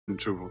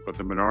to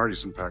the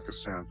minorities in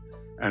Pakistan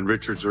and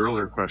Richard's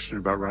earlier question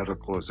about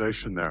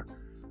radicalization there.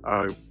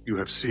 You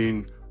have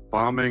seen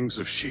bombings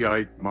of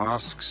Shiite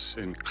mosques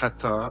in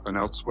Quetta and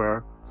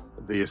elsewhere,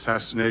 the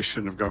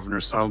assassination of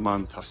Governor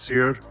Salman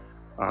Taseer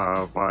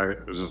by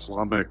an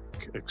Islamic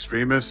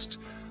extremist,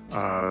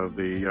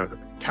 the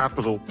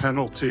capital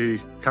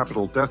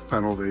death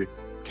penalty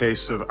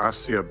case of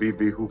Asia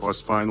Bibi, who was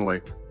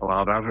finally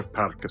allowed out of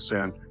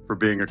Pakistan for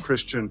being a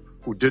Christian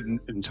who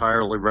didn't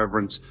entirely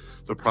reverence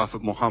the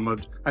Prophet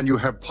Muhammad. And you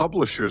have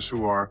publishers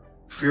who are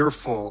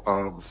fearful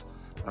of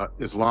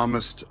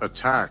Islamist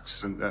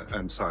attacks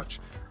and such.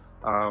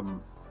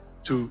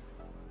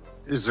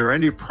 Is there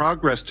any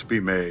progress to be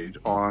made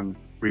on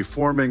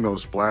reforming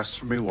those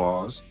blasphemy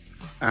laws?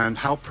 And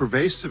how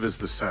pervasive is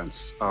the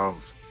sense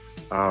of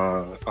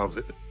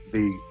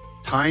the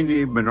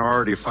tiny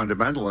minority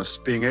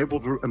fundamentalists being able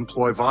to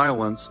employ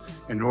violence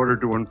in order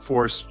to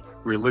enforce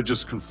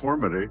religious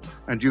conformity?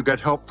 And do you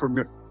get help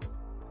from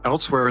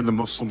elsewhere in the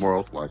Muslim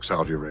world, like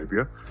Saudi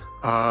Arabia,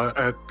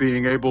 at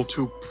being able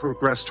to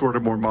progress toward a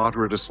more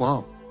moderate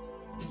Islam?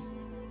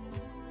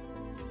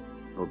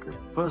 Okay,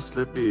 first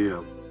let me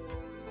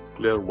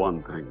clear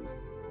one thing.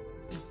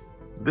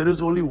 There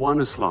is only one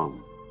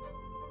Islam.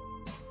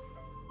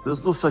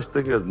 There's no such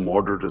thing as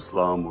moderate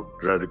Islam or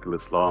radical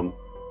Islam.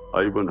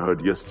 I even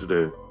heard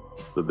yesterday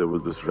that there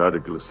was this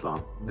radical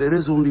Islam. There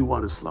is only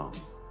one Islam.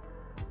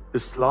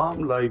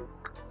 Islam, like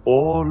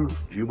all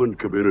human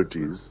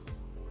communities,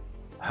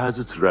 has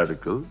its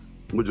radicals,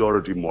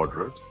 majority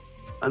moderate,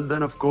 and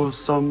then of course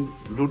some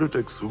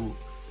lunatics who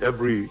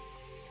every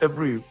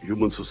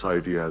human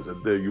society has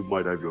it. There you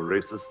might have your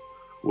racists.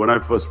 When I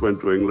first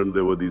went to England,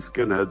 there were these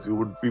skinheads who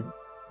would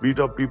beat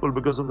up people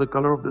because of the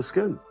color of their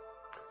skin.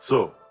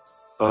 So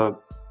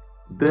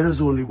there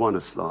is only one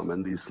Islam,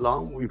 and the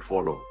Islam we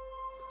follow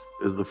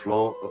is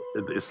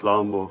the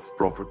Islam of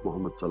Prophet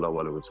Muhammad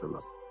sallallahu alaihi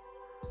wasallam.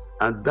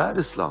 And that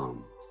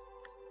Islam,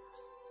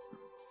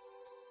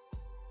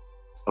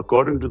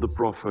 according to the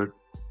Prophet,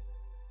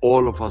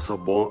 all of us are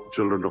born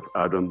children of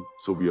Adam,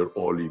 so we are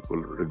all equal,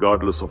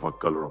 regardless of our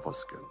color of our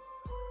skin.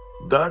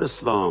 That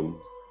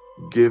Islam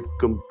gave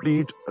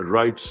complete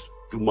rights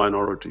to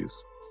minorities.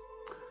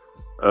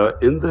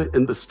 In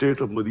the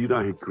state of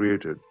Medina he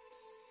created,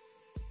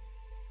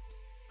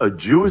 a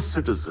Jewish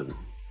citizen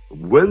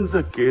wins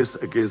a case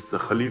against the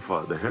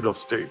Khalifa, the head of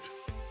state.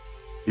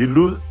 He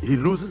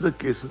loses a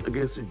case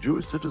against a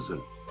Jewish citizen,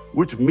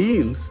 which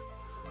means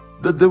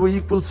that they were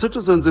equal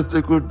citizens if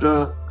they could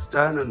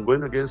stand and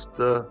win against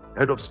the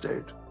head of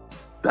state.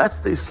 That's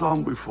the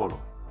Islam we follow.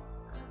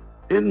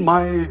 In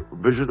my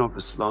vision of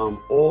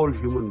Islam, all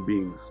human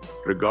beings,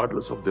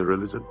 regardless of their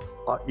religion,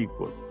 are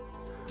equal.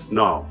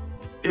 Now,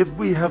 if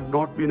we have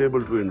not been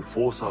able to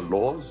enforce our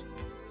laws,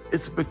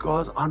 it's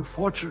because,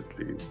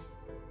 unfortunately,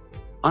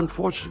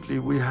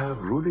 we have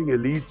ruling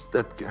elites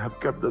that have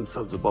kept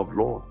themselves above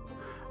law.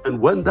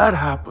 And when that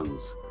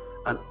happens,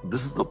 and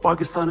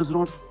Pakistan is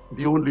not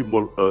the only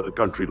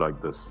country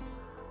like this.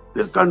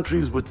 There are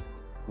countries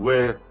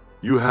where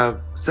you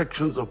have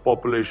sections of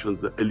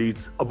populations, the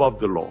elites, above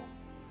the law.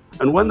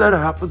 And when that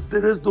happens,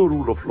 there is no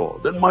rule of law.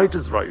 Then might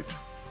is right.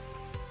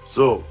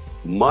 So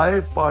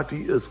my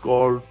party is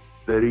called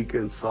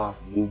Tehreek-e-Insaf,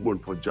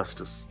 Movement for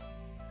Justice.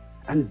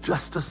 And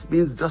justice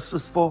means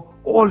justice for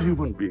all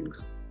human beings.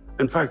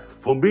 In fact,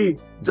 for me,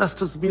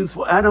 justice means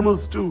for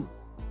animals too.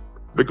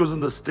 Because in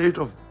the state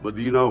of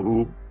Medina,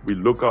 who we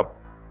look up,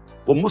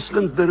 for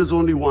Muslims, there is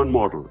only one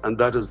model, and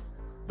that is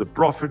the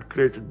Prophet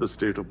created the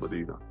state of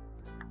Medina.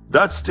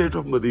 That state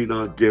of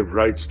Medina gave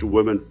rights to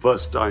women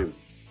first time,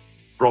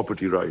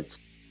 property rights.